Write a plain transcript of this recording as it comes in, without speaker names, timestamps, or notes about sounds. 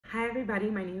Hi everybody,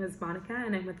 my name is Monica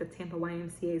and I'm with the Tampa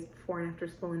YMCA's Before and After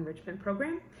School Enrichment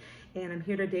Program. And I'm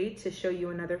here today to show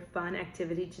you another fun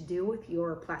activity to do with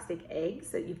your plastic eggs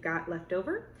that you've got left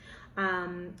over.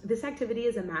 This activity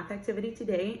is a math activity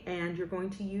today, and you're going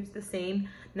to use the same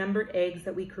numbered eggs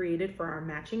that we created for our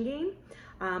matching game.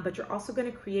 But you're also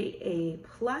going to create a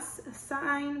plus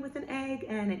sign with an egg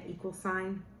and an equal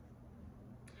sign.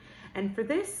 And for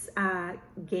this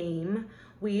game,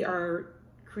 we are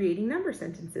creating number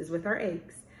sentences with our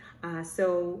eggs.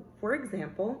 So for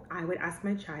example, I would ask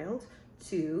my child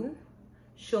to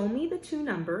show me the two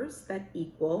numbers that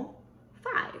equal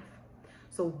 5.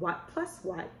 So what plus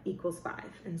what equals 5?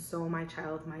 And so my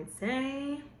child might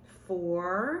say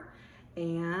 4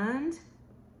 and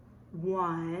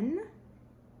 1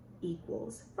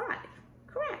 equals 5.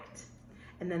 Correct.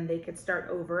 And then they could start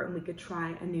over and we could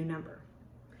try a new number.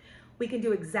 We can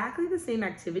do exactly the same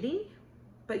activity,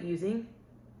 but using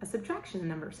a subtraction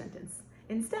number sentence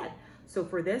instead. So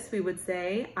for this, we would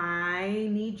say, I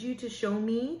need you to show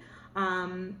me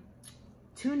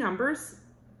two numbers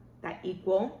that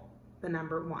equal the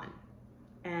number 1.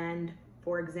 And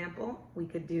for example, we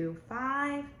could do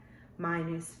 5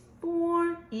 minus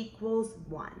 4 equals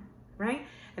 1, right?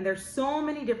 And there's so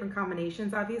many different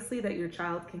combinations, obviously, that your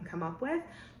child can come up with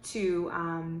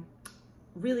to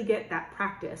really get that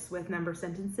practice with number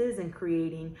sentences and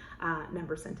creating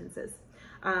number sentences.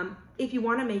 If you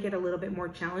want to make it a little bit more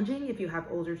challenging, if you have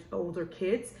older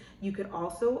kids, you could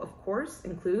also, of course,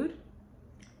 include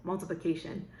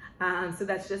multiplication. So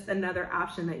that's just another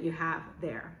option that you have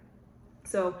there.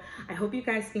 So I hope you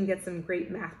guys can get some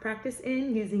great math practice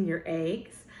in using your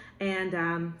eggs,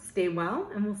 and stay well,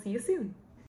 and we'll see you soon.